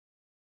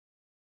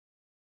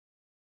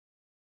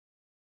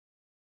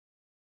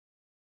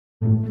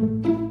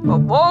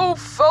Hello,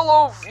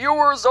 fellow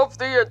viewers of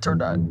the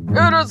internet.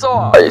 It is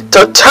I,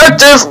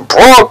 Detective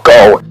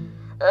Bronco.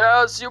 And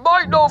as you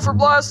might know from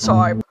last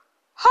time,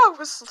 I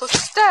was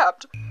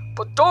stabbed.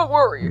 But don't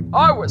worry,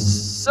 I was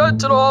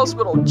sent to the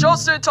hospital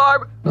just in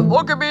time, and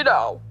look at me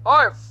now.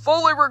 I am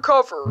fully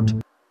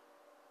recovered.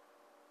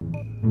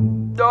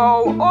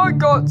 Now, I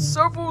got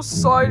several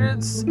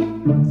sightings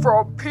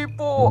from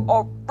people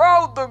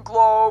around the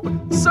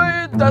globe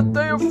saying that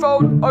they have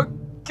found a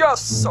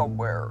guest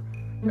somewhere.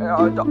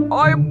 And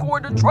I'm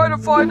going to try to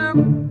find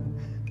him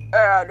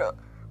and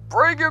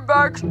bring him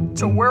back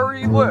to where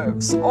he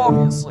lives,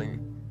 obviously.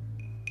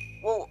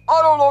 Well,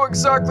 I don't know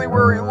exactly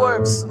where he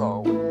lives,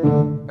 though.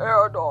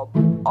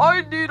 And,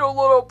 I need a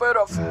little bit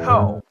of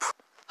help.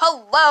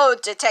 Hello,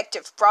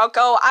 Detective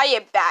Bronco. I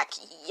am back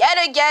yet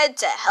again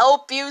to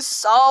help you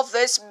solve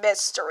this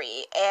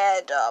mystery.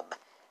 And,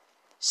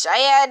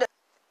 Cheyenne,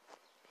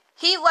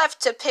 he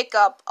left to pick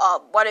up,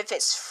 one of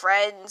his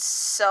friends,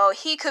 so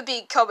he could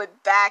be coming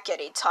back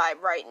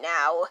anytime right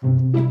now.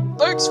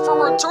 Thanks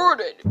for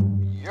returning.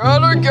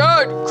 Yet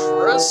again,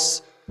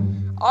 Chris.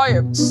 I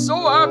am so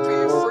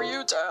happy for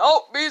you to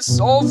help me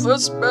solve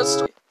this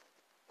mystery.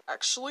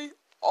 Actually,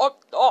 I'm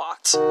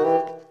not.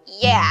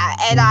 Yeah,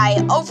 and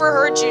I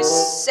overheard you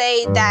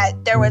say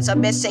that there was a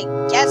missing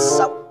guest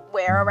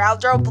somewhere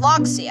around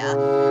Robloxia.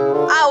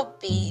 I'll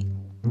be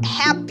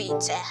happy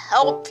to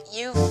help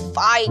you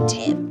find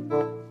him.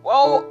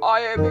 Well,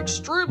 I am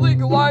extremely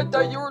glad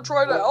that you were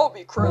trying to help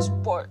me, Chris,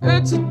 but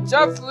it's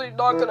definitely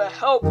not gonna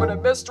help with a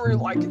mystery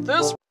like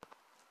this.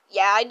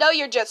 Yeah, I know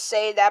you're just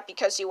saying that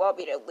because you want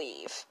me to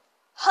leave.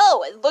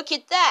 Oh, and look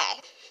at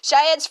that!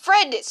 Cheyenne's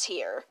friend is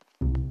here!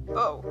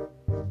 Oh.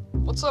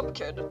 What's up,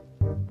 kid?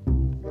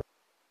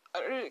 I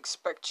didn't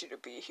expect you to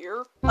be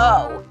here.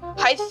 Oh,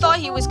 I thought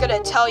he was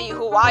gonna tell you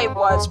who I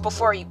was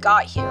before you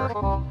got here.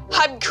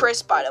 I'm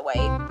Chris, by the way.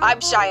 I'm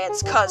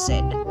Cheyenne's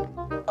cousin.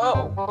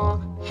 Oh,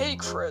 hey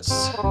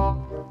Chris.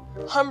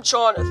 I'm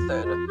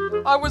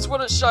Jonathan. I was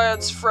one of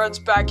Cheyenne's friends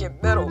back in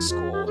middle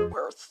school,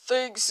 where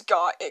things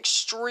got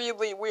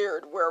extremely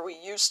weird where we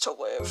used to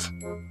live.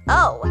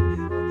 Oh,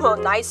 well,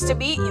 nice to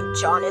meet you,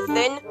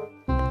 Jonathan.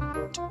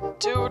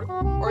 Dude,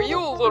 are you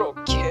a little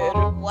kid?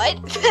 What?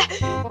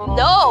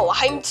 No,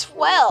 I'm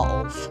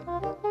 12.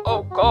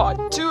 Oh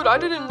god, dude, I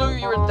didn't know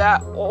you were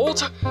that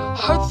old.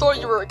 I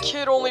thought you were a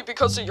kid only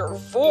because of your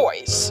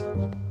voice.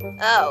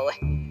 Oh,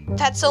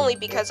 that's only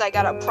because I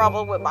got a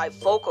problem with my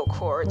vocal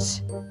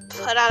cords.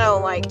 But I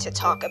don't like to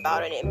talk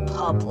about it in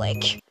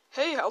public.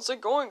 Hey, how's it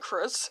going,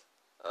 Chris?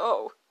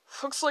 Oh,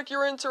 looks like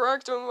you're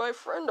interacting with my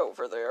friend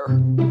over there.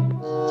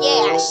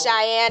 Yeah,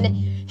 Cheyenne,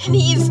 and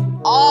he's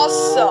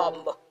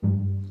awesome.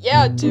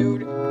 Yeah,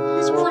 dude,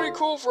 he's pretty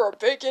cool for a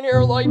bacon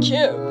hair like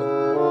him.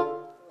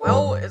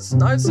 Well, it's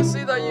nice to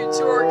see that you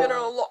two are getting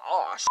along.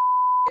 Aw,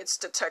 it's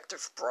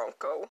Detective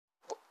Bronco.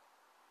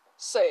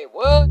 Say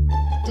what?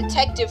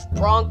 Detective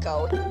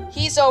Bronco,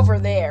 he's over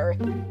there.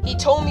 He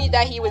told me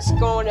that he was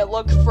going to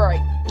look for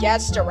a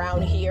guest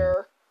around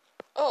here.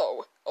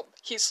 Oh,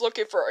 he's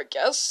looking for a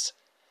guest?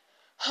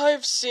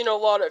 I've seen a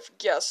lot of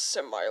guests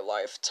in my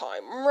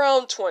lifetime,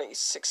 around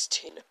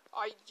 2016.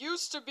 I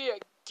used to be a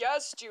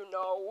guest, you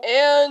know.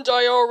 And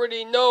I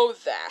already know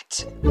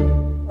that.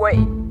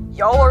 Wait,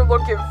 y'all are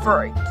looking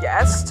for a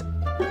guest?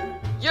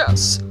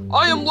 Yes,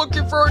 I am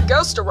looking for a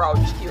guest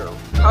around here.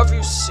 Have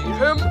you seen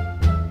him?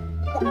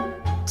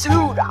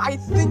 Dude, I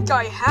think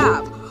I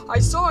have. I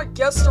saw a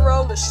guest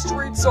around the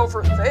streets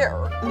over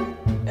there.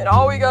 And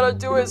all we gotta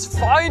do is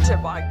find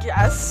him, I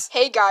guess.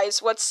 Hey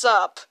guys, what's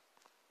up?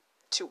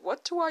 To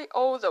what do I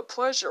owe the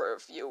pleasure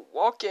of you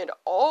walking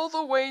all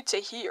the way to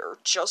here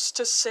just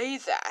to say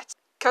that?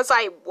 'Cause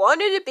I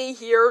wanted to be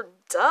here,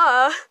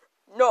 duh.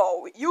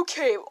 No, you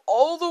came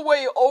all the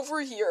way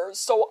over here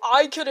so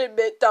I could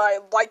admit that I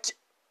liked you.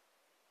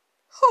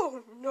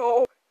 Oh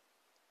no.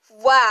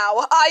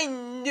 Wow, I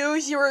knew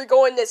you were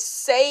going to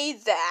say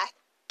that.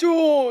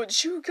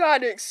 Dude, you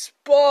got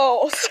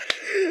exposed.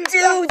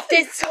 Dude,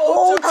 this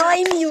whole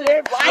time you were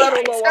right. I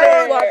don't know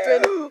what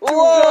happened.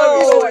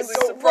 Whoa.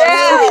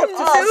 Wow.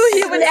 Dude,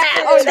 you would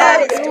have. Oh,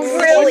 that is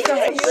really.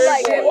 You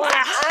like it. Wow.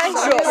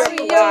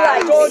 You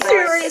like it.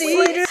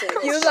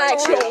 Seriously. You like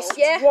it.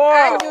 Yeah.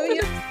 Wow. I knew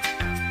you.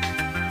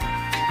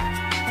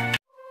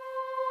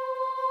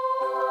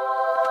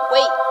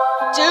 Wait,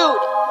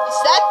 dude, is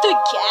that the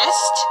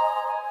guest?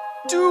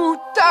 Dude,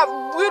 that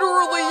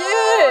literally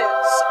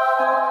is.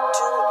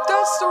 Dude,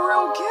 that's the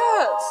real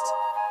guest.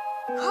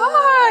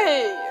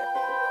 Hi.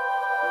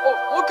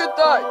 Oh, look at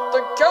that.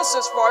 The guest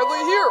is finally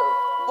here.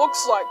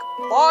 Looks like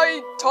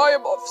my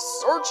time of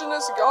searching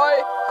this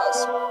guy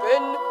has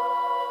been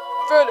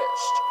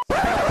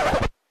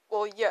finished.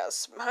 Well,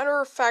 yes,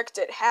 matter of fact,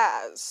 it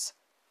has.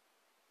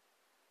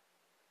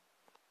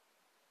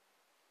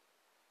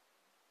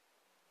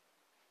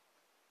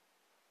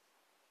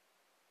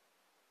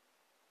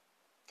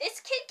 This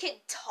kid can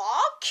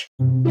talk?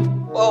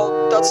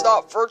 Well, that's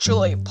not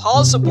virtually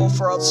possible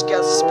for us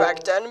guests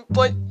back then,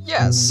 but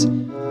yes,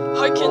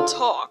 I can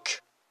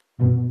talk.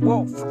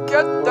 Well,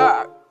 forget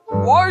that.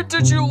 Why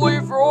did you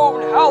leave your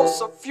own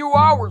house a few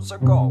hours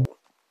ago?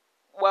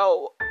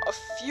 Well, a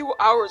few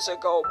hours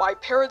ago, my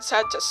parents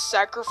had to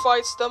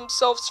sacrifice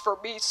themselves for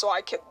me so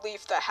I could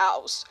leave the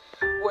house,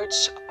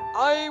 which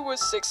I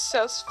was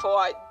successful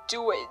at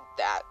doing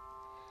that.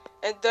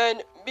 And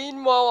then,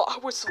 meanwhile, I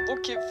was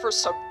looking for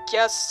some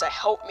guests to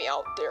help me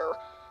out there,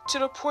 to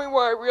the point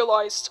where I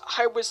realized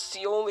I was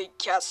the only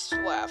guest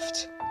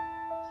left.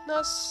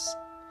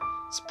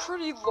 It's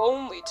pretty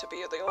lonely to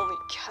be the only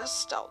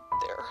guest out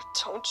there,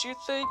 don't you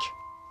think?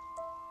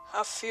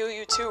 I feel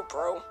you too,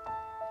 bro.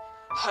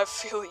 I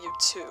feel you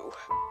too.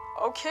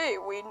 Okay,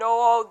 we know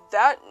all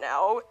that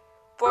now,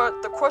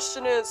 but the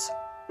question is,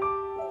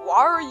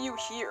 why are you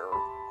here?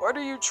 What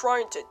are you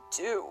trying to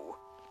do?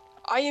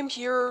 I am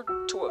here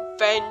to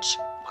avenge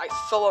my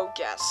fellow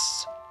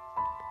guests,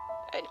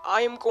 and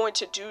I am going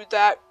to do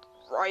that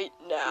right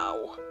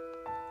now.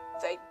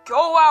 Then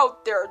go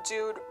out there,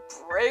 dude.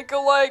 Break a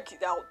leg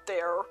out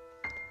there.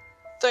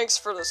 Thanks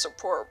for the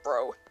support,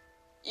 bro.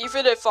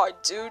 Even if I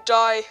do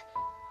die,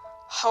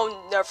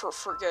 I'll never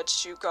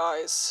forget you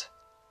guys,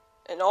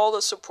 and all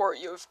the support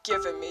you have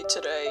given me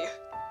today.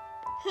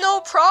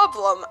 No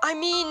problem. I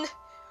mean,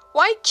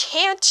 why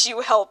can't you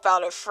help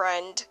out a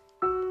friend?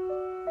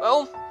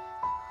 Well,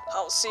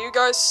 I'll see you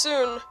guys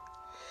soon,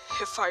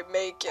 if I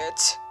make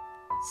it.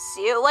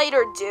 See you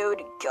later,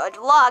 dude. Good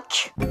luck.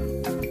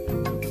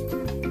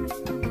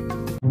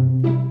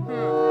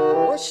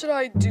 What should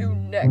I do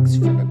next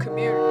for the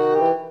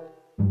community?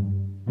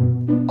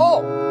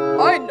 Oh,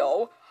 I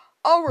know.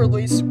 I'll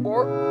release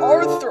more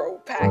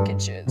Arthro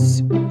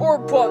packages, or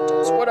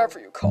bundles, whatever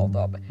you call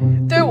them.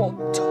 They will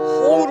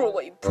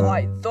totally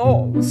buy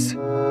those.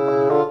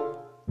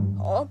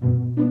 Huh?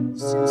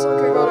 Seems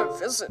like I got a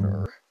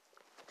visitor.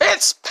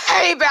 It's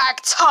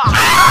payback time!